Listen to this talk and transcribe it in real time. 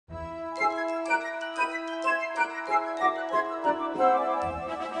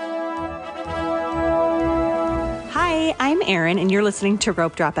Hi, I'm Erin, and you're listening to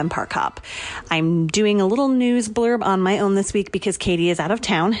Rope Drop and Park Hop. I'm doing a little news blurb on my own this week because Katie is out of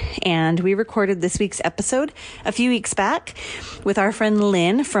town, and we recorded this week's episode a few weeks back with our friend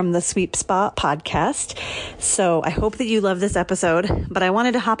Lynn from the Sweep Spot podcast. So I hope that you love this episode, but I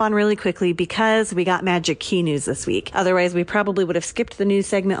wanted to hop on really quickly because we got Magic Key news this week. Otherwise, we probably would have skipped the news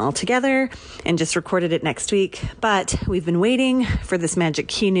segment altogether and just recorded it next week, but we've been waiting for this Magic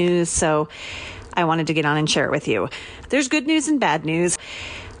Key news, so I wanted to get on and share it with you. There's good news and bad news.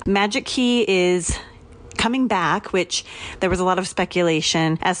 Magic Key is coming back, which there was a lot of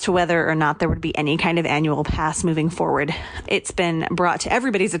speculation as to whether or not there would be any kind of annual pass moving forward. It's been brought to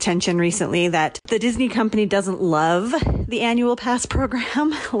everybody's attention recently that the Disney company doesn't love the annual pass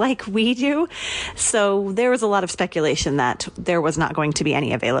program like we do. So there was a lot of speculation that there was not going to be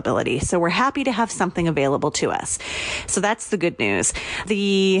any availability. So we're happy to have something available to us. So that's the good news.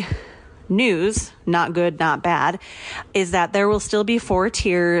 The news, not good, not bad, is that there will still be 4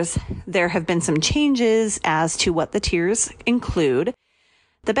 tiers. There have been some changes as to what the tiers include.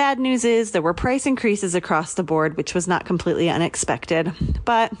 The bad news is there were price increases across the board, which was not completely unexpected,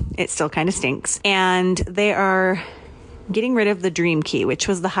 but it still kind of stinks. And they are getting rid of the Dream Key, which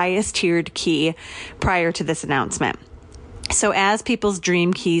was the highest tiered key prior to this announcement. So as people's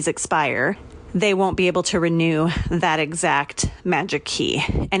Dream Keys expire, they won't be able to renew that exact Magic Key.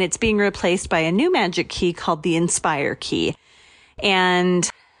 And it's being replaced by a new Magic Key called the Inspire Key. And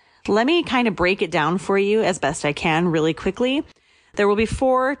let me kind of break it down for you as best I can really quickly. There will be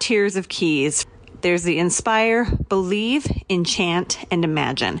 4 tiers of keys. There's the Inspire, Believe, Enchant, and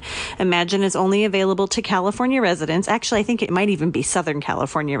Imagine. Imagine is only available to California residents. Actually, I think it might even be Southern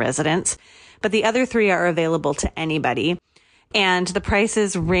California residents. But the other 3 are available to anybody. And the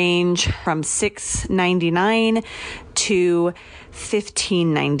prices range from $6.99 to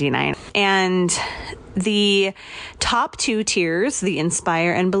 $15.99. And the top 2 tiers, the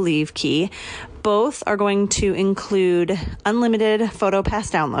Inspire and Believe key, both are going to include unlimited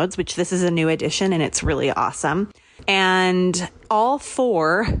PhotoPass downloads, which this is a new addition and it's really awesome. And all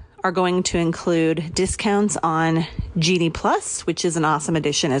 4 are going to include discounts on Genie Plus, which is an awesome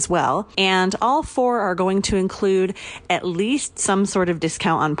addition as well. And all 4 are going to include at least some sort of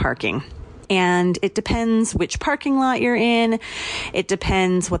discount on parking. And it depends which parking lot you're in. It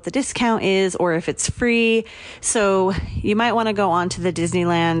depends what the discount is or if it's free. So you might want to go onto the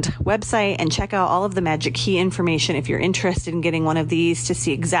Disneyland website and check out all of the Magic Key information if you're interested in getting one of these to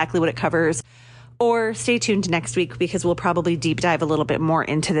see exactly what it covers. Or stay tuned next week because we'll probably deep dive a little bit more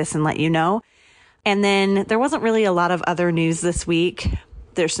into this and let you know. And then there wasn't really a lot of other news this week.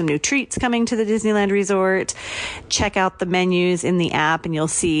 There's some new treats coming to the Disneyland Resort. Check out the menus in the app and you'll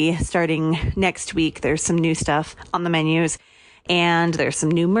see starting next week, there's some new stuff on the menus. And there's some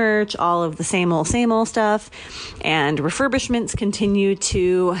new merch, all of the same old stuff. And refurbishments continue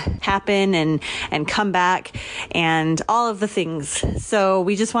to happen and come back and all of the things. So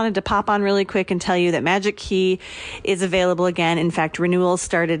we just wanted to pop on really quick and tell you that Magic Key is available again. In fact, renewals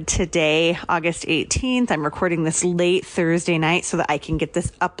started today, August 18th. I'm recording this late Thursday night so that I can get this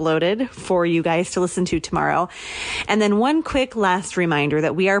uploaded for you guys to listen to tomorrow. And then one quick last reminder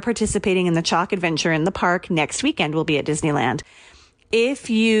that we are participating in the Chalk Adventure in the Park next weekend. We'll be at Disneyland. If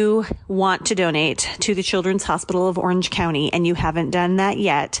you want to donate to the Children's Hospital of Orange County and you haven't done that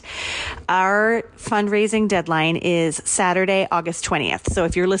yet, our fundraising deadline is Saturday, August 20th. So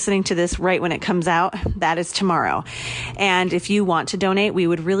if you're listening to this right when it comes out, that is tomorrow. And if you want to donate, we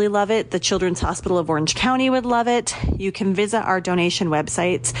would really love it. The Children's Hospital of Orange County would love it. You can visit our donation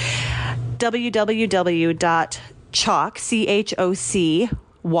websites, www.chalk, C-H-O-C,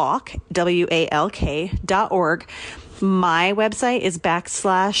 walk, WALK.org. My website is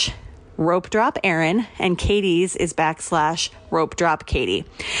 /Rope Drop Erin and Katie's is /Rope Drop Katie.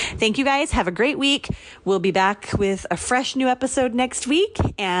 Thank you guys. Have a great week. We'll be back with a fresh new episode next week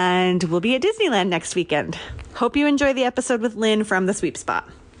and we'll be at Disneyland next weekend. Hope you enjoy the episode with Lynn from the Sweep Spot.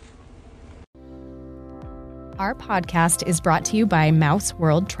 Our podcast is brought to you by Mouse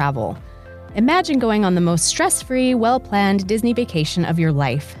World Travel. Imagine going on the most stress-free, well-planned Disney vacation of your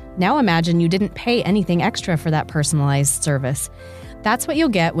life. Now imagine you didn't pay anything extra for that personalized service. That's what you'll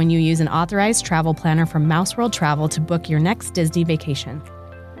get when you use an authorized travel planner from Mouse World Travel to book your next Disney vacation.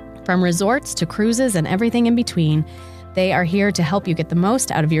 From resorts to cruises and everything in between, they are here to help you get the most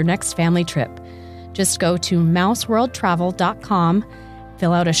out of your next family trip. Just go to mouseworldtravel.com,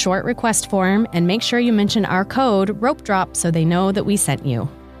 fill out a short request form, and make sure you mention our code ROPEDROP so they know that we sent you.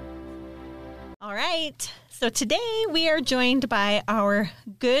 All right. So today we are joined by our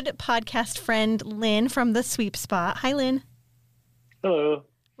good podcast friend, Lynn from the Sweep Spot. Hi, Lynn. Hello.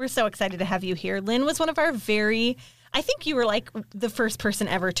 We're so excited to have you here. Lynn was one of our very I think you were like the first person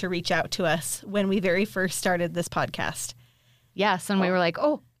ever to reach out to us when we very first started this podcast. Yes, and we were like,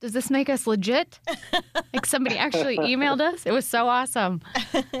 oh, does this make us legit? Like somebody actually emailed us? It was so awesome.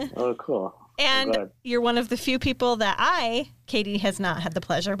 Oh, cool. And you're one of the few people that Katie has not had the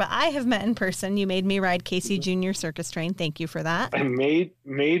pleasure, but I have met in person. You made me ride Casey Jr. Circus Train. Thank you for that. I made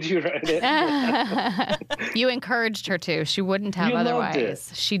you ride it. You encouraged her to. She wouldn't have otherwise. Loved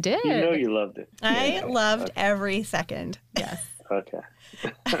it. She did. You know you loved it. I loved every second. Yes. Okay.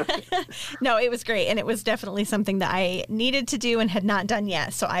 No, it was great. And it was definitely something that I needed to do and had not done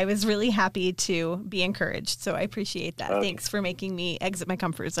yet. So I was really happy to be encouraged. So I appreciate that. Okay. Thanks for making me exit my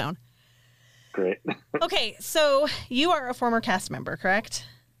comfort zone. Great. Okay, so you are a former cast member, correct?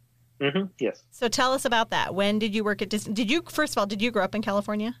 Mm-hmm. Yes. So tell us about that. When did you work at Disney? First of all, did you grow up in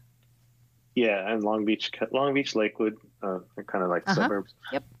California? Yeah, in Long Beach, Lakewood, they're kind of like suburbs.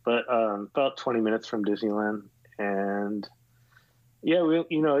 Yep. But about 20 minutes from Disneyland, and yeah, we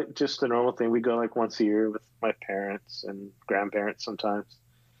just the normal thing. We go like once a year with my parents and grandparents sometimes.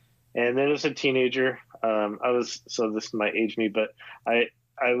 And then as a teenager, this is my age me, but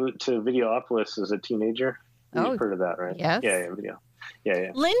I went to Videopolis as a teenager. You've heard of that, right? Yes. Yeah, video. Yeah.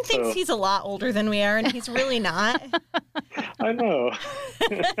 Lynn thinks he's a lot older than we are, and he's really not. I know.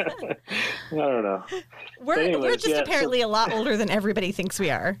 I don't know. We're just apparently a lot older than everybody thinks we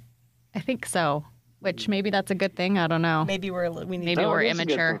are. I think so. Which maybe that's a good thing. I don't know. Maybe we're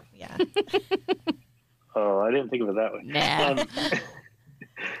immature. Yeah. Oh, I didn't think of it that way. Nah.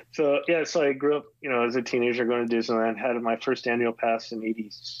 So I grew up, as a teenager going to Disneyland, had my first annual pass in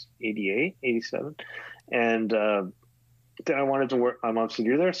 88, 87. And then I wanted to work. My mom said,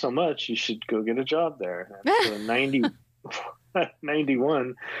 "You're there so much, you should go get a job there." And so in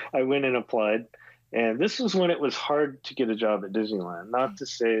 91, I went and applied. And this was when it was hard to get a job at Disneyland. Not to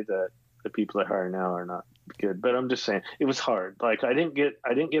say that the people that hire now are not good, but I'm just saying it was hard. Like I didn't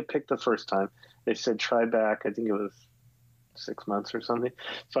get picked the first time. They said, try back. I think it was 6 months or something.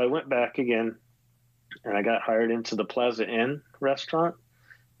 So I went back again and I got hired into the Plaza Inn restaurant,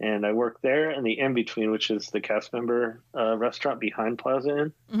 and I worked there in the In-Between, which is the cast member restaurant behind Plaza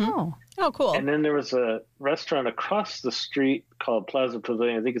Inn. Mm-hmm. Oh, cool. And then there was a restaurant across the street called Plaza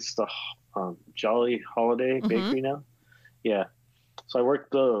Pavilion. I think it's the Jolly Holiday Bakery now. Yeah. So I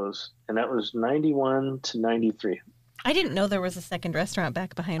worked those, and that was 91 to 93. I didn't know there was a second restaurant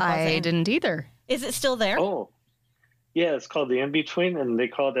back behind Plaza Inn. I didn't either. Is it still there? Oh, yeah, it's called the In-Between, and they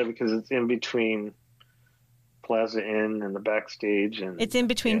call it that because it's in between Plaza Inn and the backstage. And it's in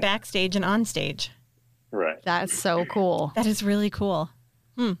between backstage and on stage. Right. That's so cool. That is really cool.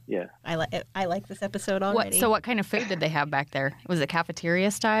 Yeah. I like this episode already. So what kind of food did they have back there? Was it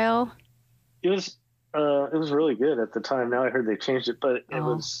cafeteria style? It was really good at the time. Now I heard they changed it, but it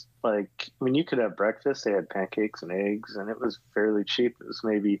was like, you could have breakfast. They had pancakes and eggs, and it was fairly cheap. It was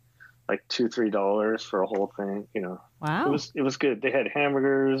maybe like $2-3 for a whole thing, Wow. It was good. They had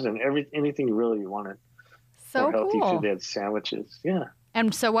hamburgers and anything you really wanted. So for healthy cool. food. They had sandwiches. Yeah.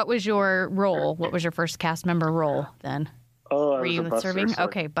 And so what was your role? What was your first cast member role then? Oh, I Were was you a busser, serving? so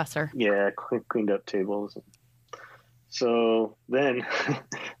Okay, busser. Yeah, cleaned up tables. So then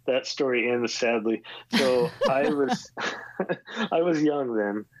that story ends sadly. So I was young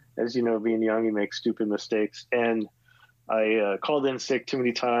then. As you know, being young, you make stupid mistakes. And I called in sick too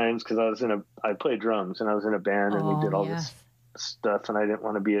many times because I played drums and I was in a band and we did all this stuff, and I didn't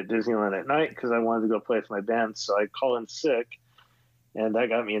want to be at Disneyland at night because I wanted to go play with my band. So I called in sick, and that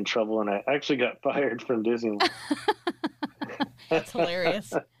got me in trouble, and I actually got fired from Disneyland. That's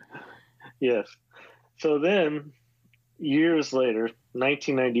hilarious. Yes. So then, years later,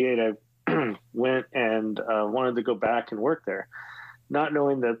 1998, I went and wanted to go back and work there, not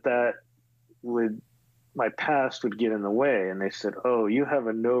knowing that my past would get in the way. And they said, "Oh, you have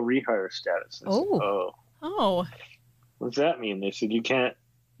a no rehire status." I said, Oh. What does that mean? They said, you can't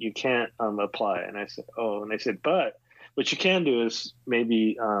apply. And I said, oh. And they said, but what you can do is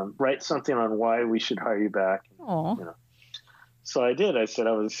maybe write something on why we should hire you back. Oh. So I did. I said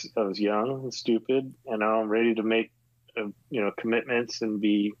I was young and stupid, and now I'm ready to make commitments and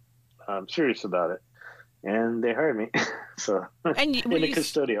be serious about it. And they hired me. So and in the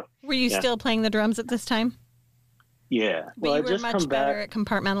Custodio. Were you still playing the drums at this time? Yeah. But you were much better at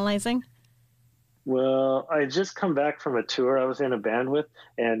compartmentalizing? Well, I just come back from a tour I was in a band with,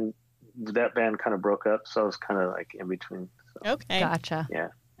 and that band kind of broke up, so I was kind of like in between. So. Okay. Gotcha. Yeah.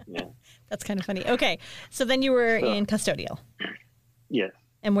 That's kind of funny. Okay. So then you were in Custodial. Yeah.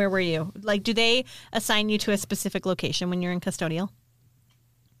 And where were you? Like, do they assign you to a specific location when you're in Custodial?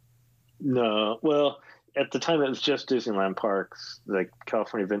 No. Well, at the time it was just Disneyland parks. Like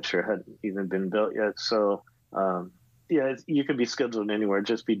California Adventure hadn't even been built yet. So Yeah, you could be scheduled anywhere.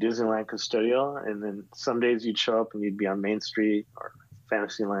 Just be Disneyland custodial, and then some days you'd show up and you'd be on Main Street or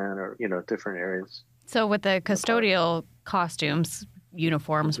Fantasyland or different areas. So with the custodial costumes,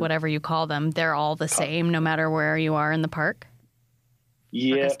 uniforms, whatever you call them, they're all the same no matter where you are in the park?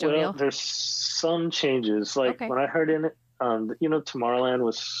 Yeah, well, there's some changes. Like when I heard in it, Tomorrowland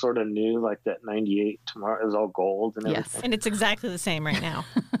was sort of new, like that 98 Tomorrow is all gold and everything. Yes, and it's exactly the same right now.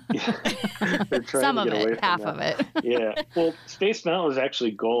 Some of it, half of it. Yeah. Well, Space Mountain was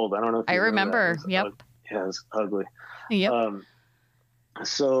actually gold. I don't know if you remember. Yep. Yeah, it's ugly. Yep.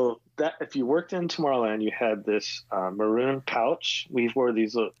 So that if you worked in Tomorrowland, you had this maroon pouch. We wore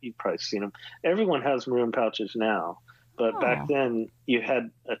these. You've probably seen them. Everyone has maroon pouches now. But back then, you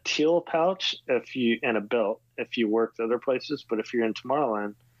had a teal pouch and a belt if you worked other places. But if you're in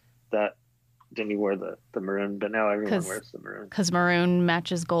Tomorrowland, then you wear the maroon. But now everyone wears the maroon. Because maroon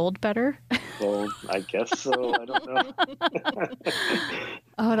matches gold better? Gold, I guess so. I don't know.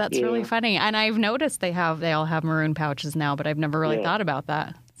 Oh, that's really funny. And I've noticed they all have maroon pouches now, but I've never really thought about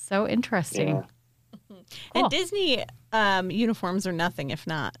that. So interesting. Yeah. Cool. And Disney uniforms are nothing if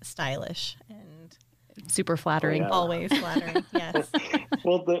not stylish and super flattering. Always flattering. Yes.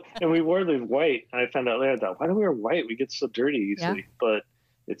 Well, and we wore the white. I found out later that why do we wear white? We get so dirty easily. But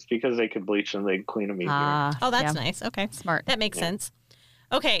it's because they could bleach them, they can clean them easier. Oh, that's nice. Okay, smart. That makes sense.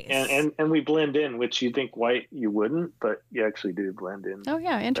 Okay. And we blend in, which you think white you wouldn't, but you actually do blend in. Oh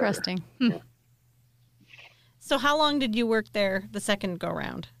yeah, interesting. Yeah. So how long did you work there the second go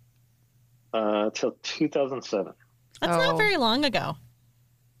round? Till 2007. That's not very long ago.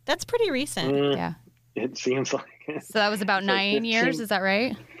 That's pretty recent. Yeah. It seems like it. So that was about 9 years, is that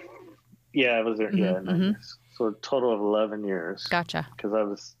right? Yeah, I was there. Yeah, 9 years. So a total of 11 years. Gotcha. Because I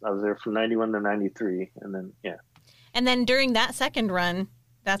was there from 91 to 93, and then And then during that second run,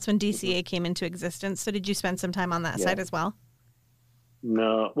 that's when DCA came into existence. So did you spend some time on that side as well?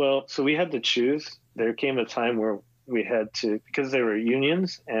 No. Well, so we had to choose. There came a time where we had to, because they were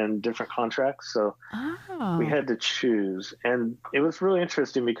unions and different contracts, so we had to choose. And it was really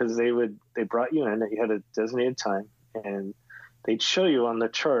interesting because they brought you in, you had a designated time, and they'd show you on the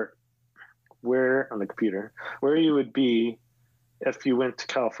chart on the computer where you would be if you went to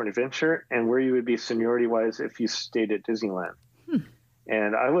California Adventure and where you would be seniority wise if you stayed at Disneyland.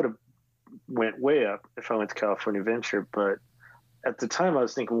 And I would have went way up if I went to California Adventure, but at the time I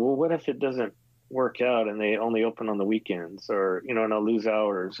was thinking, well, what if it doesn't work out and they only open on the weekends, or and I'll lose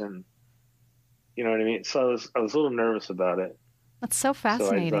hours, and you know what I mean? So I was a little nervous about it. That's so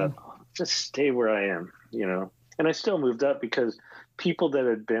fascinating. So I thought, just stay where I am, and I still moved up because people that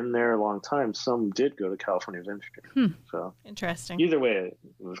had been there a long time, some did go to California Adventure. So interesting. Either way, it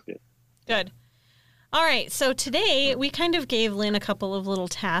was good. Good. All right. So today we kind of gave Lynn a couple of little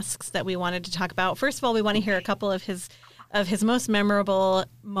tasks that we wanted to talk about. First of all, we want to hear a couple of his most memorable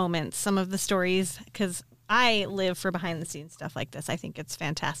moments, some of the stories, because I live for behind the scenes stuff like this. I think it's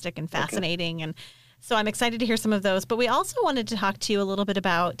fantastic and fascinating. And so I'm excited to hear some of those. But we also wanted to talk to you a little bit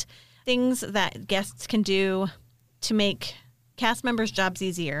about things that guests can do to make cast members' jobs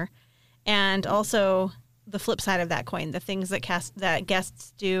easier, and also the flip side of that coin, the things that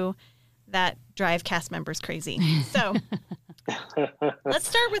guests do that drive cast members crazy. So let's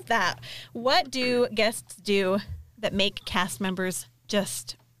start with that. What do guests do that make cast members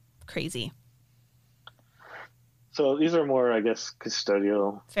just crazy? So these are more, I guess,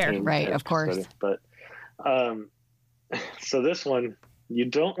 custodial. Fair. Right, of course. But so this one, you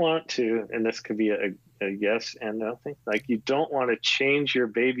don't want to, and this could be a yes and no thing, like you don't want to change your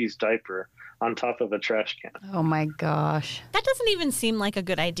baby's diaper on top of a trash can. Oh my gosh. That doesn't even seem like a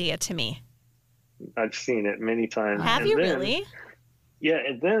good idea to me. I've seen it many times. Have you really? Yeah,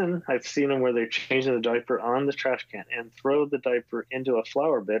 and then I've seen them where they're changing the diaper on the trash can and throw the diaper into a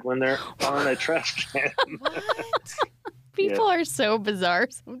flower bed when they're on a trash can. What? People are so bizarre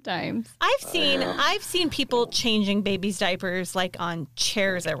sometimes. I've seen people changing babies' diapers like on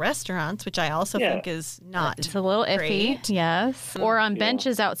chairs at restaurants, which I also think is not. It's a little great. iffy, yes. Or on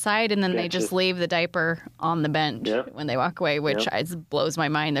benches outside, and then they just leave the diaper on the bench when they walk away, which blows my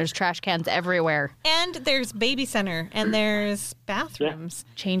mind. There's trash cans everywhere. And there's baby center, and there's bathrooms.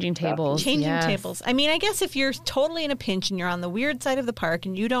 Changing tables. Tables. I mean, I guess if you're totally in a pinch and you're on the weird side of the park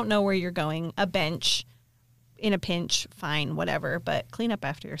and you don't know where you're going, a bench in a pinch, fine, whatever, but clean up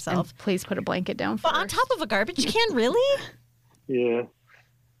after yourself. And please put a blanket down first. But on top of a garbage can, really? Yeah.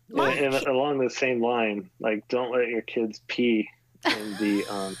 And along the same line, like, don't let your kids pee in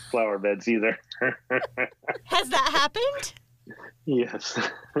the flower beds either. Has that happened? Yes.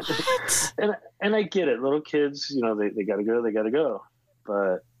 What? and I get it. Little kids, they gotta go.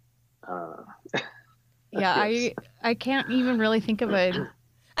 But Yeah, Yes. I can't even really think of a...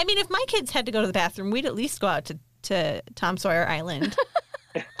 I mean, if my kids had to go to the bathroom, we'd at least go out to Tom Sawyer Island.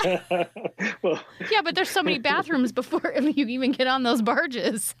 Well, Yeah, but there's so many bathrooms before you even get on those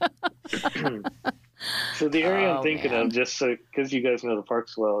barges. so the area Oh, I'm thinking man. of, just so because you guys know the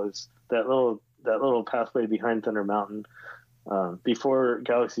parks well, is that little pathway behind Thunder Mountain. Before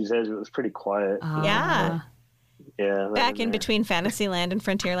Galaxy's Edge, it was pretty quiet. Yeah. Yeah, that Back in there. Uh-huh. between Fantasyland and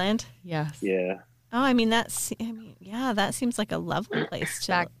Frontierland. Yes. Yeah, Oh, yeah, that seems like a lovely place to.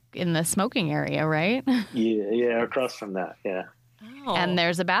 Back in the smoking area, right? yeah, across from that. Yeah, Oh. And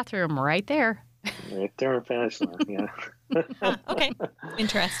there's a bathroom right there. right there in Fantasyland. Yeah, Okay,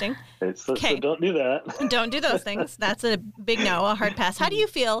 interesting. so Okay. don't do that. Don't do those things. That's a big no, a hard pass. How do you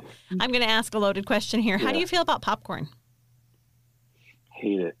feel? I'm going to ask a loaded question here. How do Yeah. you feel about popcorn?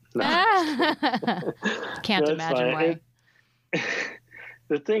 Hate it. No. Can't No, it's imagine fine. why.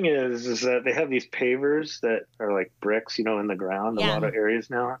 The thing is that they have these pavers that are like bricks, in the ground. Yeah. A lot of areas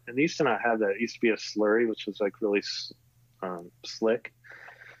now, and they used to not have that. It used to be a slurry, which was like really slick,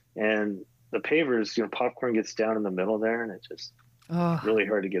 and the pavers, popcorn gets down in the middle there, and it's just Oh, really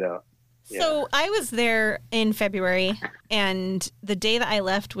hard to get out. So I was there in February, and the day that I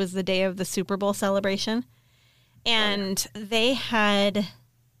left was the day of the Super Bowl celebration. And they had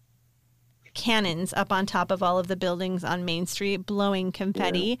cannons up on top of all of the buildings on Main Street blowing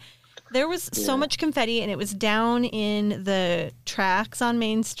confetti. There was so much confetti, and it was down in the tracks on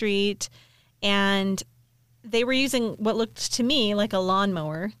Main Street. And they were using what looked to me like a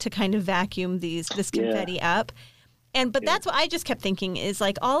lawnmower to kind of vacuum this confetti up. But that's what I just kept thinking is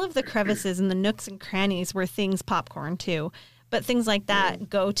like all of the crevices and the nooks and crannies where things popcorn too, but things like that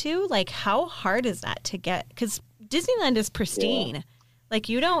go to, like how hard is that to get? Because Disneyland is pristine. Like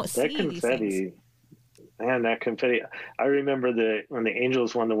you don't see That these things. confetti, man, that confetti. I remember when the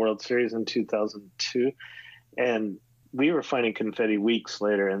Angels won the World Series in 2002, and we were finding confetti weeks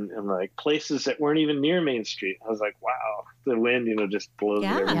later in like places that weren't even near Main Street. I was like, wow, the wind, just blows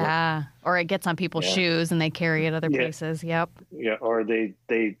Yeah. it everywhere. yeah. Or it gets on people's Yeah. shoes and they carry it other Yeah. places. Yep. Yeah, or they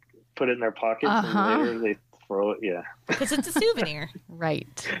put it in their pockets Uh-huh. and later they throw it. Yeah, Because it's a souvenir.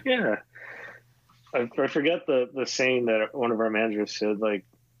 Right. yeah. I forget the saying that one of our managers said. Like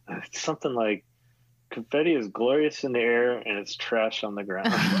it's something like, "Confetti is glorious in the air and it's trash on the ground."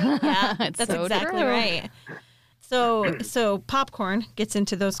 Yeah, It's that's so exactly true. right. So popcorn gets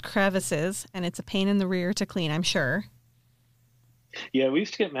into those crevices, and it's a pain in the rear to clean, I'm sure. Yeah, we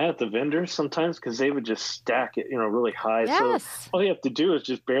used to get mad at the vendors sometimes because they would just stack it, really high. Yes. So all you have to do is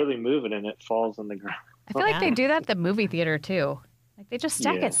just barely move it and it falls on the ground. I feel like they Yeah. do that at the movie theater too. Like they just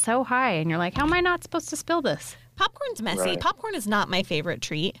stack Yeah. it so high and you're like, how am I not supposed to spill this? Popcorn's messy. Right. Popcorn is not my favorite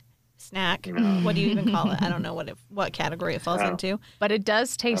treat. Snack. What do you even call it? I don't know what category it falls Oh. into. But it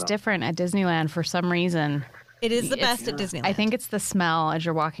does taste different at Disneyland for some reason. It is the It's- best at Disneyland. I think it's the smell as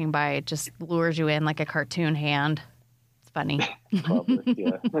you're walking by. It just lures you in like a cartoon hand. It's funny. Probably,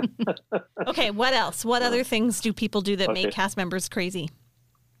 yeah. Okay, what else? What other things do people do that Okay. make cast members crazy?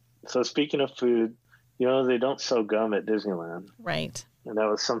 So speaking of food, they don't sell gum at Disneyland, Right. and that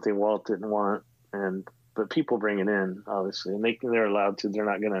was something Walt didn't want, but people bring it in obviously, and they're allowed to. They're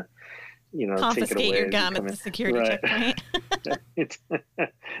not gonna, take it Confiscate away your as you gum at come the in. security Right. checkpoint. It's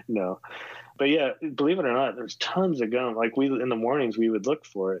no, but yeah, believe it or not, there's tons of gum. Like in the mornings we would look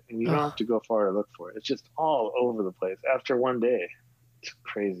for it, and you don't have to go far to look for it. It's just all over the place. After one day, it's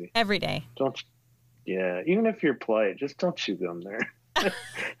crazy. Every day. Even if you're polite, just don't chew gum there.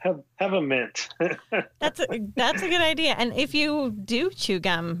 have a mint. That's a good idea. And if you do chew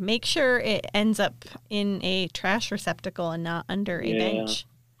gum, make sure it ends up in a trash receptacle and not under a Yeah. bench.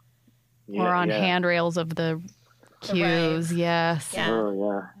 Or on handrails of the queues. Right. Yes. Yeah.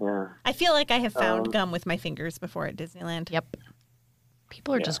 Oh yeah. I feel like I have found gum with my fingers before at Disneyland. Yep.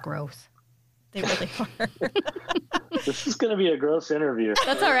 People are Yeah. just gross. They really are. This is going to be a gross interview.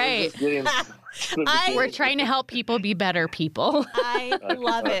 That's all right. Just getting- We're trying to help people be better people. I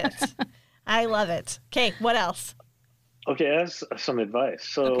love it. I love it. Okay, what else? Okay, I have some advice.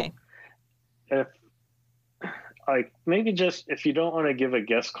 So, Okay. if maybe just if you don't want to give a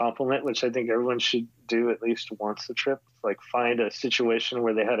guest compliment, which I think everyone should do at least once a trip, like find a situation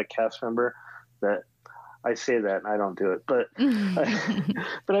where they had a cast member that. I say that and I don't do it, but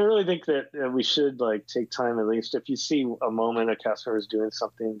but I really think that we should take time, at least if you see a moment a cast member is doing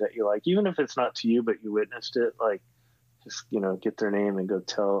something that you like, even if it's not to you but you witnessed it, just get their name and go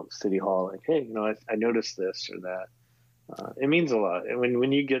tell City Hall hey, I noticed this or that. It means a lot. And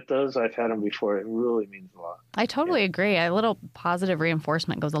when you get those, I've had them before, it really means a lot. I totally agree. A little positive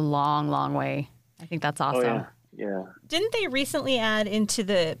reinforcement goes a long, long way. I think that's awesome. Oh, yeah. Yeah. Didn't they recently add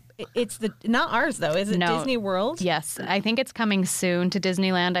into it's not ours though, is it No. Disney World? Yes, I think it's coming soon to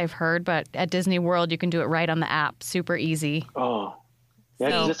Disneyland, I've heard, but at Disney World, you can do it right on the app. Super easy. Oh. Yeah,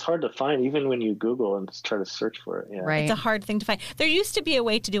 'cause So- it's hard to find even when you Google and just try to search for it. Yeah. Right. It's a hard thing to find. There used to be a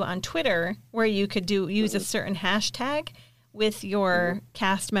way to do it on Twitter where you could use a certain hashtag with your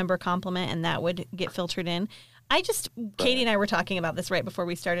cast member compliment and that would get filtered in. Katie and I were talking about this right before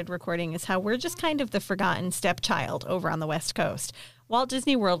we started recording, is how we're just kind of the forgotten stepchild over on the West Coast. Walt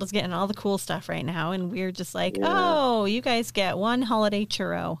Disney World is getting all the cool stuff right now, and we're just like, oh, you guys get one holiday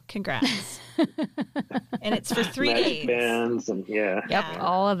churro. Congrats. And it's for 3 Magic days. bands and Yep, Yeah.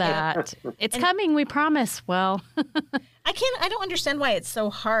 all of that. It's coming, we promise. Well, I don't understand why it's so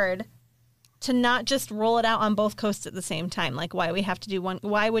hard to not just roll it out on both coasts at the same time. Like why we have to do one.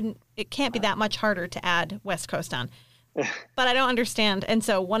 It can't be that much harder to add West Coast on. But I don't understand. And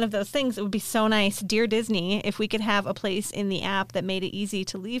so one of those things, it would be so nice, dear Disney, if we could have a place in the app that made it easy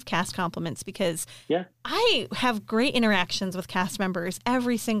to leave cast compliments, because yeah. I have great interactions with cast members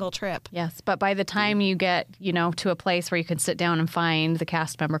every single trip. yes, but by the time you get, to a place where you can sit down and find the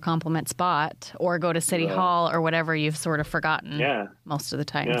cast member compliment spot or go to City Right. Hall or whatever, you've sort of forgotten Yeah. most of the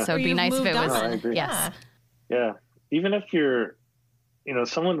time. Yeah. So Or it'd be you've nice if it moved was. on. I agree. Yes. Yeah. Even if you're,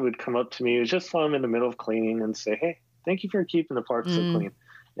 someone would come up to me just while I'm in the middle of cleaning and say, hey, thank you for keeping the park so clean.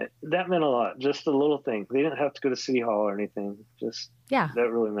 That meant a lot. Just a little thing. They didn't have to go to City Hall or anything. Just Yeah.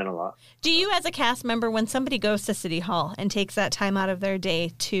 that really meant a lot. Do you, as a cast member, when somebody goes to City Hall and takes that time out of their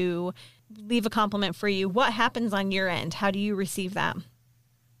day to leave a compliment for you, what happens on your end? How do you receive that?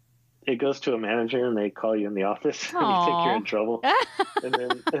 It goes to a manager and they call you in the office and you think you're in trouble. and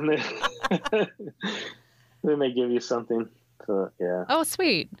then they give you something. So yeah. Oh,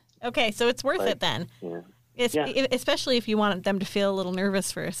 sweet. Okay, so it's worth it then. Yeah. Especially if you want them to feel a little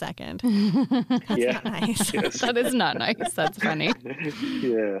nervous for a second. That's Yeah. not nice. Yes. That is not nice. That's funny.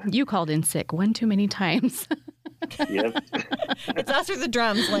 Yeah. You called in sick one too many times. Yep. It's us or the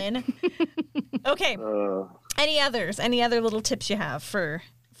drums, Lynn. Okay. Any others? Any other little tips you have for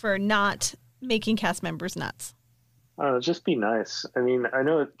not making cast members nuts? I don't know, just be nice. I mean, I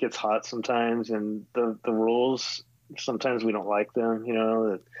know it gets hot sometimes, and the rules, sometimes we don't like them,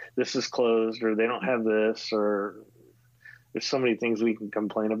 that this is closed or they don't have this, or there's so many things we can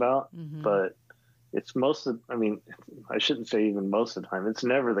complain about. But it's I shouldn't say even most of the time, it's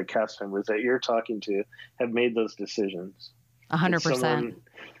never the cast members that you're talking to have made those decisions. 100%. It's someone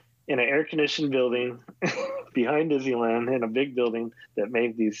in an air-conditioned building behind Disneyland in a big building that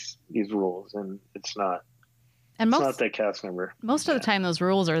made these rules, and it's not that cast member. Most of the time, those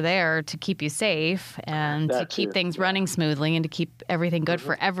rules are there to keep you safe and to keep things running smoothly and to keep everything good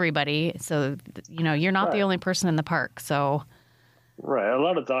for everybody. So, you're not the only person in the park. So, right. A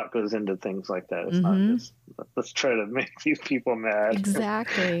lot of thought goes into things like that. It's not just, let's try to make these people mad.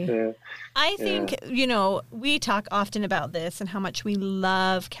 exactly. Yeah. I think, we talk often about this and how much we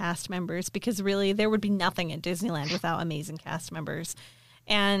love cast members, because really there would be nothing at Disneyland without amazing cast members.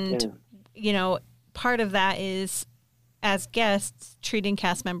 And, part of that is, as guests, treating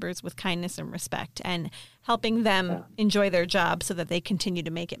cast members with kindness and respect and helping them enjoy their job so that they continue to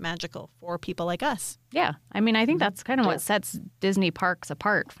make it magical for people like us. Yeah. I mean, I think that's kind of what sets Disney parks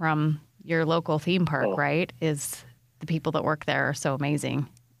apart from your local theme park, right? Is the people that work there are so amazing.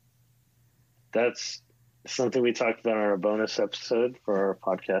 That's something we talked about in our bonus episode for our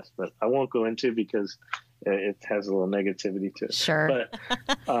podcast, but I won't go into because it has a little negativity to it. Sure.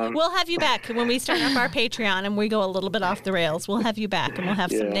 But We'll have you back when we start up our Patreon and we go a little bit off the rails. We'll have you back and we'll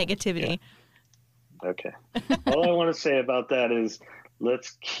have some negativity. Yeah. Okay. All I want to say about that is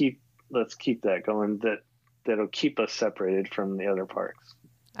let's keep that going. That'll keep us separated from the other parks.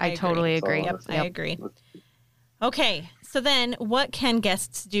 I totally agree. Yep, I agree. Okay, so then what can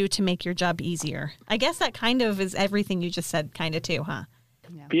guests do to make your job easier? I guess that kind of is everything you just said, kind of too, huh?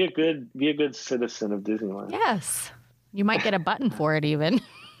 Be a good citizen of Disneyland. Yes. You might get a button for it even.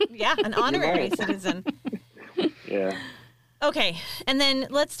 Yeah, an honorary citizen. Yeah. Okay, and then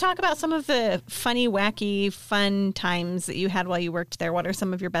let's talk about some of the funny, wacky, fun times that you had while you worked there. What are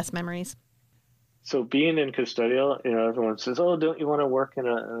some of your best memories? So being in custodial, everyone says, "Oh, don't you want to work in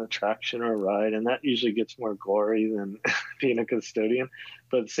an attraction or a ride?" And that usually gets more glory than being a custodian.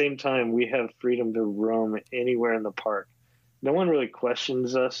 But at the same time, we have freedom to roam anywhere in the park. No one really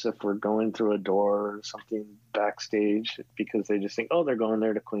questions us if we're going through a door or something backstage, because they just think, "Oh, they're going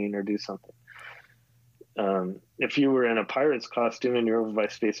there to clean or do something." If you were in a pirate's costume and you're over by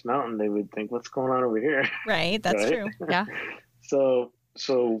Space Mountain, they would think, "What's going on over here?" Right, that's Right? true. Yeah. So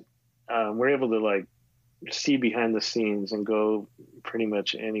we're able to see behind the scenes and go pretty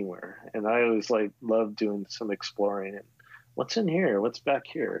much anywhere. And I always love doing some exploring and what's in here, what's back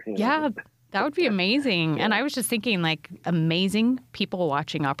here. You know? Yeah, that would be amazing. Yeah. And I was just thinking amazing people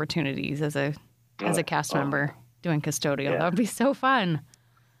watching opportunities as a cast member doing custodial. Yeah. That would be so fun.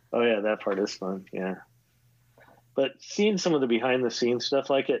 Oh yeah, that part is fun. Yeah. But seeing some of the behind the scenes stuff,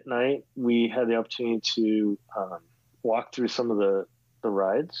 like at night, we had the opportunity to walk through some of the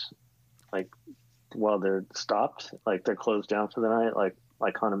rides, while they're stopped, they're closed down for the night,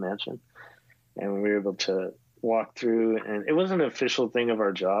 like Haunted Mansion. And we were able to walk through, and it wasn't an official thing of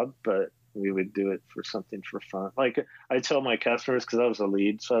our job, but we would do it for something for fun. I tell my customers, because I was a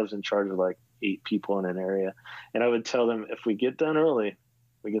lead, so I was in charge of 8 people in an area, and I would tell them, if we get done early,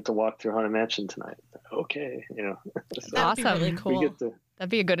 we get to walk through Haunted Mansion tonight. Okay, So awesome. That'd be really cool. That'd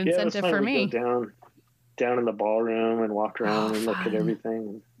be a good incentive for me. Go down in the ballroom and walk around and look at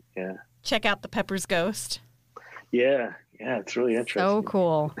everything. Yeah. Check out the Pepper's Ghost. Yeah, it's really interesting. So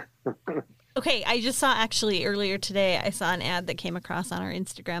cool. Okay, I just saw actually earlier today, I saw an ad that came across on our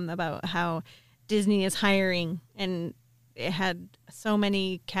Instagram about how Disney is hiring, and it had so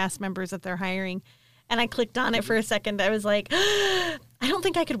many cast members that they're hiring. And I clicked on it for a second. I was like, I don't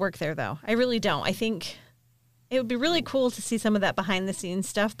think I could work there, though. I really don't. I think it would be really cool to see some of that behind the scenes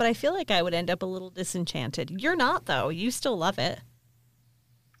stuff, but I feel like I would end up a little disenchanted. You're not, though. You still love it.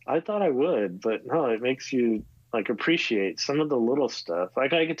 I thought I would, but no, it makes you appreciate some of the little stuff. I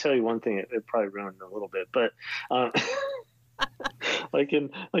could tell you one thing, it probably ruined it a little bit, but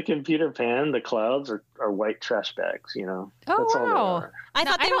in Peter Pan, the clouds are white trash bags, Oh, that's all they wow. are. I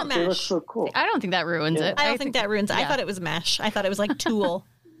thought they were mesh. They look so cool. I don't think that ruins it. I don't think that ruins it. I thought it was mesh. I thought it was like tulle.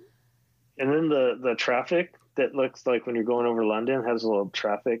 And then the traffic that looks like when you're going over London has a little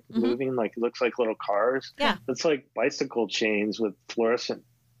traffic moving, it looks like little cars. Yeah. It's like bicycle chains with fluorescent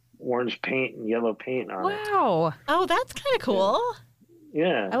orange paint and yellow paint on it. Wow. Oh, that's kind of cool.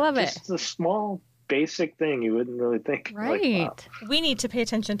 Yeah. I love it. Just a small, basic thing you wouldn't really think. Right. Wow. We need to pay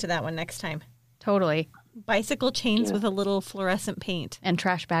attention to that one next time. Totally. Bicycle chains with a little fluorescent paint. And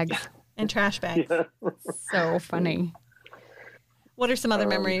trash bags. And trash bags. Yeah. So funny. What are some other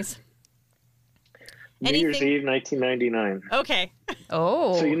memories? New Year's Eve, 1999. Okay.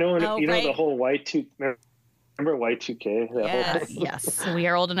 Oh. So know right. the whole Y2. Remember Y2K? Yes. We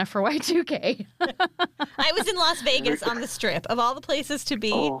are old enough for Y2K. I was in Las Vegas on the Strip. Of all the places to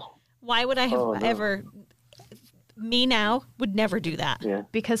be, why would I have ever... Me now would never do that. Yeah.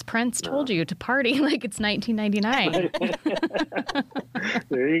 Because Prince told you to party like it's 1999.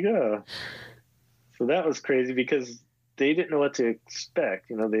 There you go. So that was crazy because they didn't know what to expect.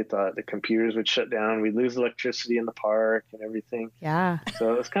 They thought the computers would shut down. We'd lose electricity in the park and everything. Yeah.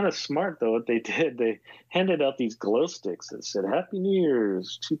 So it was kind of smart, though, what they did. They handed out these glow sticks that said Happy New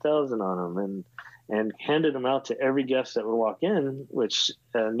Year's 2000 on them and handed them out to every guest that would walk in, which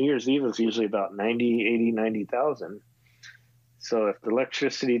New Year's Eve was usually about 90,000. So if the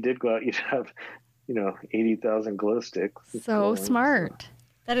electricity did go out, you'd have, 80,000 glow sticks. So smart.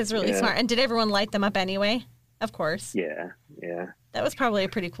 That is really smart. And did everyone light them up anyway? Of course. Yeah. That was probably a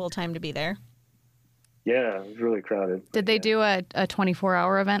pretty cool time to be there. Yeah, it was really crowded. Did they do a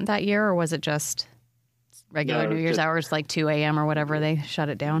 24-hour event that year, or was it just regular New Year's hours, like 2 a.m. or whatever? They shut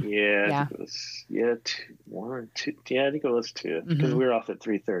it down? Yeah. I think it was, 1 or 2. Yeah, I think it was 2 because we were off at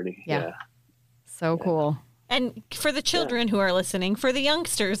 3:30. Yeah. So cool. And for the children who are listening, for the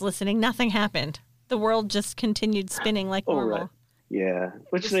youngsters listening, nothing happened. The world just continued spinning like normal. Right. Yeah,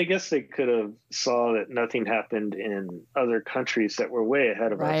 which I guess they could have saw that nothing happened in other countries that were way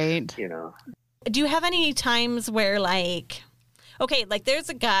ahead of us. Do you have any times where there's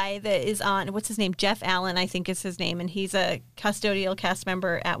a guy that is on, what's his name? Jeff Allen, I think is his name. And he's a custodial cast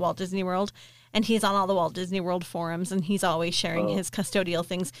member at Walt Disney World. And he's on all the Walt Disney World forums, and he's always sharing his custodial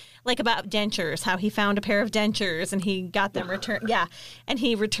things, like about dentures, how he found a pair of dentures and he got them returned. Yeah, and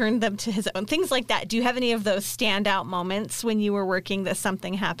he returned them to his own, things like that. Do you have any of those standout moments when you were working that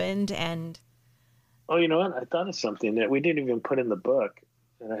something happened? And oh, you know what? I thought of something that we didn't even put in the book,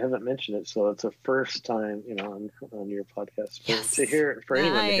 and I haven't mentioned it, so it's a first time, on your podcast to hear it, for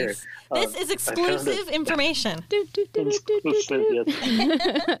anyone to hear. This is exclusive information. Exclusive,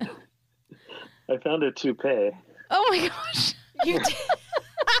 yes. I found a toupee. Oh my gosh. You did?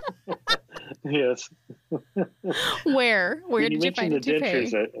 Yes. Where did you find a toupee?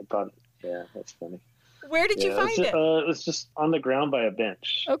 Dentures, I thought, yeah, that's funny. Where did you find it? It was just on the ground by a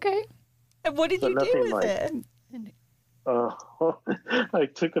bench. Okay. And what did you do with it? I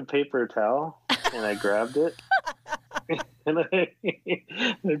took a paper towel and I grabbed it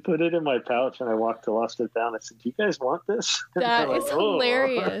And I put it in my pouch and I walked to Lost and Found. I said, "Do you guys want this?" That They're is like, "Oh."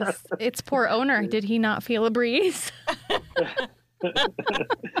 hilarious. Its poor owner. Did he not feel a breeze?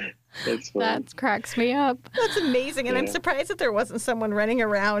 That's funny. That cracks me up. That's amazing. And I'm Yeah. surprised that there wasn't someone running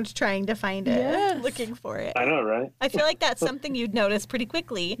around trying to find it, Yes. looking for it. I know, right? I feel like that's something you'd notice pretty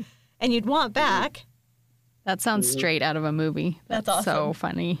quickly and you'd want back, That sounds straight out of a movie. That's so awesome.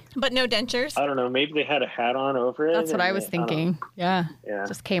 funny. but no dentures. I don't know. Maybe they had a hat on over it. That's what and I was don't know. thinking. Yeah. Yeah.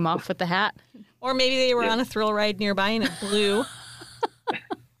 Just came off with the hat. Or maybe they were Yeah. on a thrill ride nearby and it blew.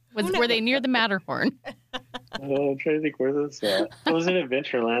 Were they near the Matterhorn? Oh, I'm trying to think where this at. It was in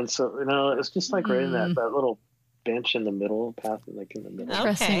Adventureland, so it's just like right in that little bench in the middle, path like in the middle.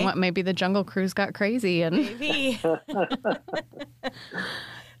 Interesting. Okay. What maybe the Jungle Cruise got crazy and Maybe.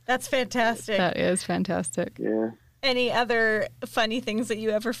 That's fantastic. that is fantastic. Yeah. Any other funny things that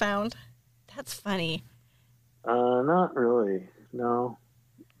you ever found? That's funny. Not really. No.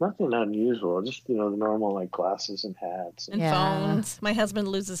 Nothing unusual. Just, the normal like glasses and hats. And Yeah. phones. My husband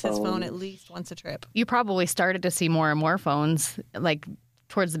loses his phone at Phones. least once a trip. You probably started to see more and more phones, like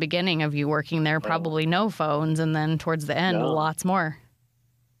towards the beginning of you working there, probably no phones, and then towards the end, No. lots more.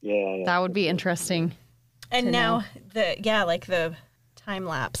 Yeah. That would be interesting. And To now like the time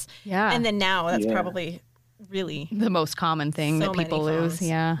lapse. Yeah. And then now that's Yeah. probably really the most common thing So that people many lose. phones.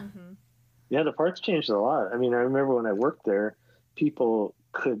 Yeah. Yeah, the parks changed a lot. I mean, I remember when I worked there, people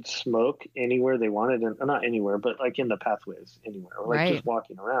could smoke anywhere they wanted, and not anywhere, but like in the pathways anywhere, or like Right. just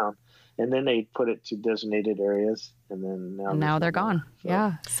walking around. And then they put it to designated areas, and then And now they're gone. So,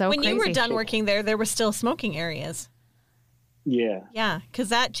 Yeah. So when you were crazy. done working there were still smoking areas. Yeah. Yeah, because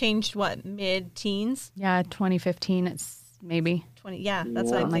that changed mid-teens? Yeah, 2015, it's maybe 20. Yeah, that's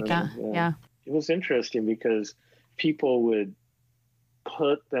Yeah. what I'm something like thinking. that. Yeah. It was interesting because people would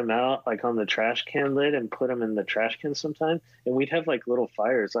put them out like on the trash can lid and put them in the trash can sometime, and we'd have like little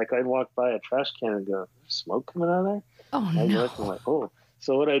fires. Like I'd walk by a trash can and go, "There's smoke coming out of there?" Oh, I'd no. look and I'm like, "Oh."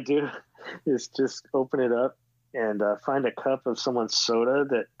 So what I do is just open it up and find a cup of someone's soda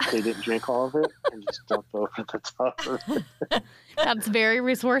that they didn't drink all of it, and just dump over the top of it. That's very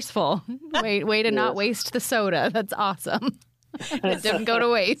resourceful. Way to not Yes. waste the soda. That's awesome. It didn't go to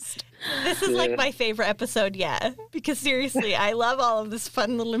waste. This is like my favorite episode yet, because seriously, I love all of this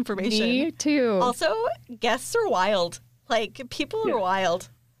fun little information. Me too. Also, guests are wild. Like, people are wild.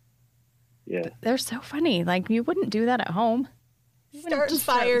 Yeah. They're so funny. Like, you wouldn't do that at home. Starting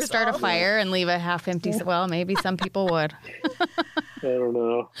fires. Start a all- fire and leave a half empty. Well, maybe some people would. I don't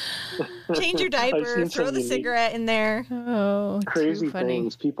know. Change your I've diaper, seen throw some the unique- cigarette in there. Oh, Crazy too funny.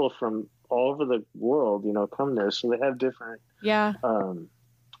 things. People from all over the world, come there, so they have different Yeah.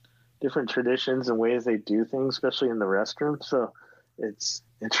 different traditions and ways they do things, especially in the restroom. So it's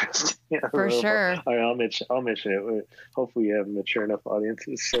interesting. For sure. I'll mention it. Hopefully you have mature enough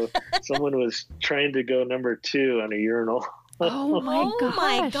audiences. So someone was trying to go number 2 on a urinal. Oh my Oh gosh.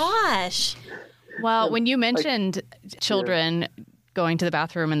 my gosh. Well, when you mentioned children going to the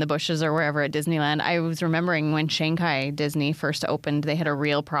bathroom in the bushes or wherever at Disneyland, I was remembering when Shanghai Disney first opened, they had a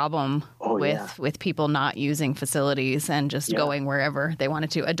real problem with people not using facilities and just going wherever they wanted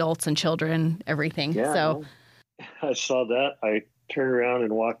to, adults and children, everything. Yeah, So I saw that. I turned around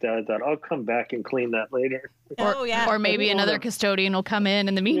and walked out. I thought, I'll come back and clean that later. or maybe another custodian will come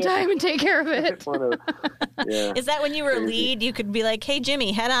in the meantime and take care of it. Yeah. Is that when you were a lead, you could be like, hey,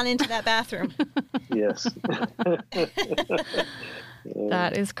 Jimmy, head on into that bathroom? Yes.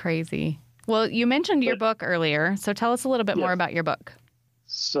 That is crazy. Well, you mentioned your book earlier, so tell us a little bit more about your book.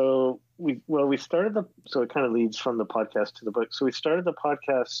 So we started so it kind of leads from the podcast to the book. So we started the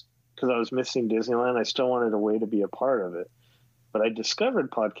podcast because I was missing Disneyland. I still wanted a way to be a part of it, but I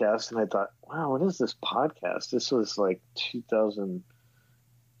discovered podcasts and I thought, wow, what is this podcast? This was like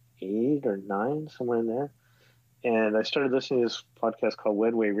 2008 or 9, somewhere in there. And I started listening to this podcast called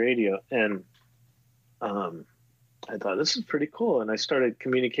Wedway Radio, and I thought, this is pretty cool. And I started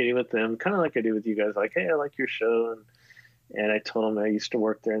communicating with them, kind of like I do with you guys, like, hey, I like your show. And I told them I used to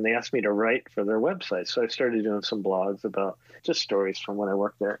work there, and they asked me to write for their website. So I started doing some blogs about just stories from when I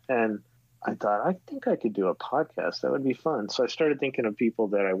worked there. And I thought, I think I could do a podcast. That would be fun. So I started thinking of people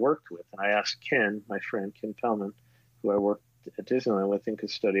that I worked with. And I asked Ken, my friend, Ken Pellman, who I worked at Disneyland with in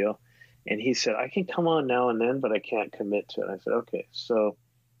Custodio. And he said, I can come on now and then, but I can't commit to it. I said, okay. So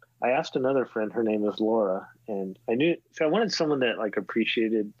I asked another friend, her name was Laura, and I wanted someone that like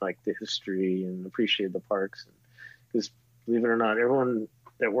appreciated like the history and appreciated the parks. Because believe it or not, everyone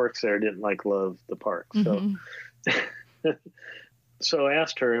that works there didn't love the parks. Mm-hmm. So I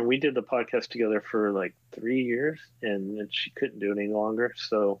asked her, and we did the podcast together for like 3 years, and she couldn't do it any longer.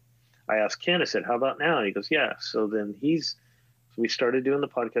 So I asked Ken, I said, how about now? And he goes, yeah. So then we started doing the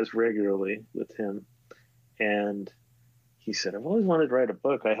podcast regularly with him. And he said, I've always wanted to write a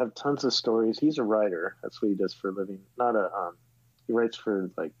book. I have tons of stories. He's a writer. That's what he does for a living. He writes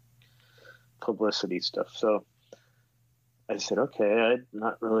for like publicity stuff. So I said, okay, I'd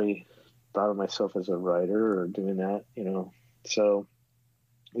not really thought of myself as a writer or doing that, So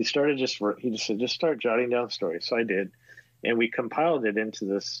we started he just said, just start jotting down stories. So I did. And we compiled it into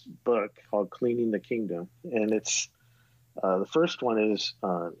this book called Cleaning the Kingdom. And it's, the first one is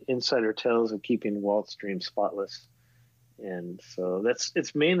Insider Tales of Keeping Walt's Dream Spotless. And so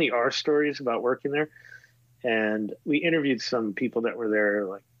it's mainly our stories about working there. And we interviewed some people that were there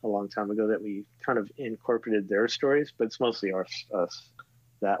like a long time ago that we kind of incorporated their stories, but it's mostly us,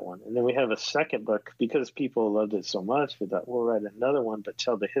 that one. And then we have a second book because people loved it so much. We thought we'll write another one, but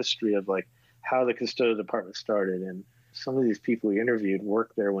tell the history of like how the custodial department started. And some of these people we interviewed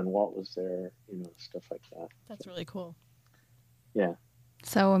worked there when Walt was there, stuff like that. That's really cool. Yeah.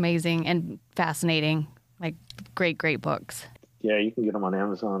 So amazing and fascinating. Like great, great books. Yeah, you can get them on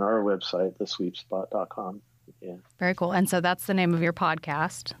Amazon, our website, thesweepspot.com. Yeah. Very cool. And so that's the name of your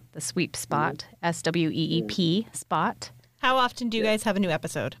podcast, The Sweep Spot, SWEEP Spot. How often do you guys have a new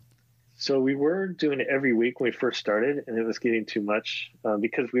episode? So we were doing it every week when we first started, and it was getting too much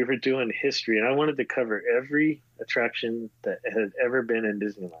because we were doing history, and I wanted to cover every attraction that had ever been in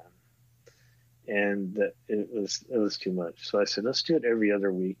Disneyland. And it was too much. So I said, let's do it every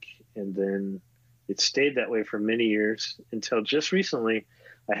other week. And then it stayed that way for many years until just recently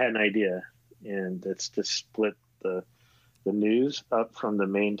I had an idea, and that's to split the news up from the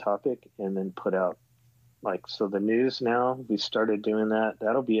main topic and then put out so the news now, we started doing that.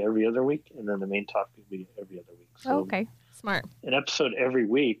 That'll be every other week. And then the main topic will be every other week. So okay. Smart. An episode every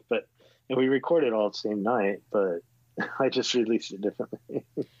week, and we record it all the same night, but I just released it differently.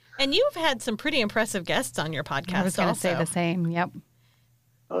 And you've had some pretty impressive guests on your podcast. I was going to say the same. Yep.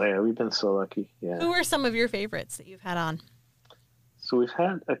 Oh yeah, we've been so lucky. Yeah. Who are some of your favorites that you've had on? So we've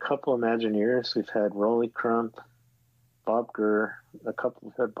had a couple Imagineers. We've had Rolly Crump, Bob Gurr.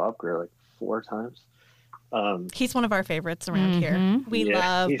 We've had Bob Gurr like 4 times. He's one of our favorites around here. We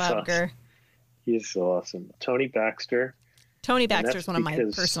love Bob Gurr. He's so awesome. Tony Baxter. Tony Baxter's one of my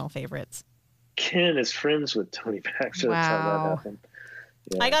personal favorites. Ken is friends with Tony Baxter. Wow. That's how that happened.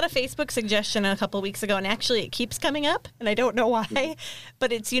 Yeah. I got a Facebook suggestion a couple weeks ago, and actually it keeps coming up, and I don't know why,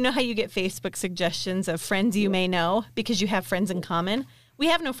 but it's, how you get Facebook suggestions of friends you may know because you have friends in common. We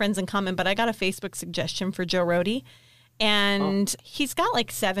have no friends in common, but I got a Facebook suggestion for Joe Rohde, and he's got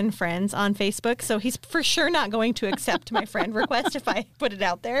like 7 friends on Facebook, so he's for sure not going to accept my friend request if I put it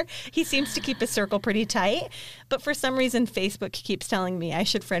out there. He seems to keep his circle pretty tight, but for some reason Facebook keeps telling me I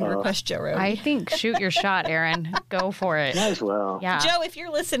should friend request Joe Rohde. I think shoot your shot, Aaron. Go for it. Might as well. Yeah. Joe, if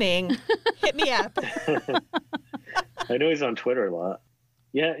you're listening, hit me up. I know he's on Twitter a lot.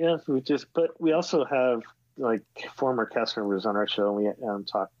 Yeah. But we also have like former cast members on our show, and we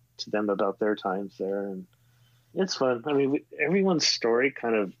talk to them about their times there, and it's fun. I mean, everyone's story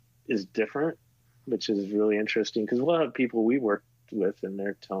kind of is different, which is really interesting because we'll have people we worked with and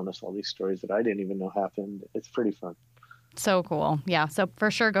they're telling us all these stories that I didn't even know happened. It's pretty fun. So cool. Yeah. So for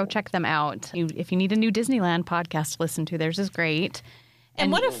sure, go check them out. If you need a new Disneyland podcast to listen to, theirs is great.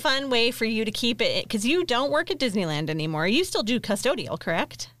 And what a fun way for you to keep it, because you don't work at Disneyland anymore. You still do custodial,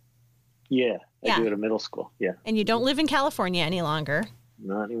 correct? Yeah. I do at a middle school. Yeah. And you don't live in California any longer.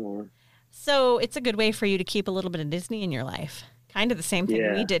 Not anymore. So it's a good way for you to keep a little bit of Disney in your life. Kind of the same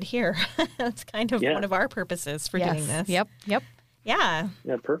thing we did here. That's kind of one of our purposes for doing this. Yep. Yeah.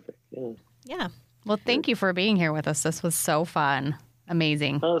 Yeah, perfect. Yeah. Well, thank you for being here with us. This was so fun.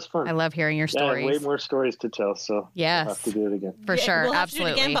 Amazing. Oh, it was fun. I love hearing your stories. Way more stories to tell, so yes. we'll have to do it again. For sure. We'll have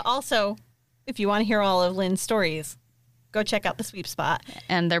Absolutely. to do it again, but also, if you want to hear all of Lynn's stories, go check out The Sweep Spot.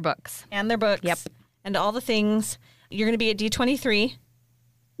 And their books. Yep. And all the things. You're going to be at D23.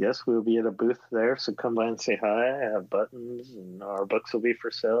 Yes, we'll be at a booth there, so come by and say hi. I have buttons, and our books will be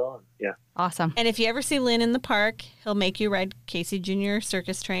for sale. Yeah. Awesome. And if you ever see Lynn in the park, he'll make you ride Casey Jr.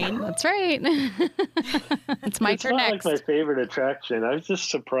 circus train. That's right. It's my turn next. It's not like my favorite attraction. I was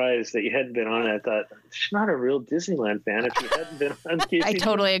just surprised that you hadn't been on it. I thought, she's not a real Disneyland fan if you hadn't been on Casey. I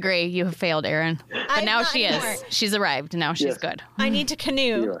totally agree. You have failed, Erin. But now she is. She's arrived. Now she's good. I need to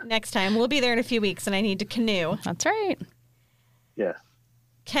canoe next time. We'll be there in a few weeks, and I need to canoe. That's right. Yeah.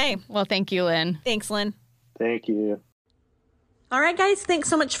 Okay. Well, thank you, Lynn. Thanks, Lynn. Thank you. All right, guys, thanks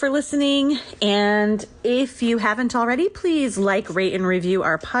so much for listening. And if you haven't already, please like, rate, and review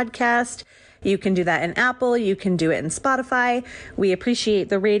our podcast. You can do that in Apple. You can do it in Spotify. We appreciate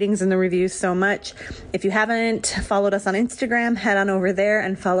the ratings and the reviews so much. If you haven't followed us on Instagram, head on over there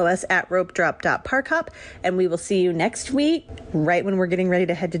and follow us at ropedrop.parkhop. And we will see you next week, right when we're getting ready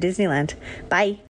to head to Disneyland. Bye.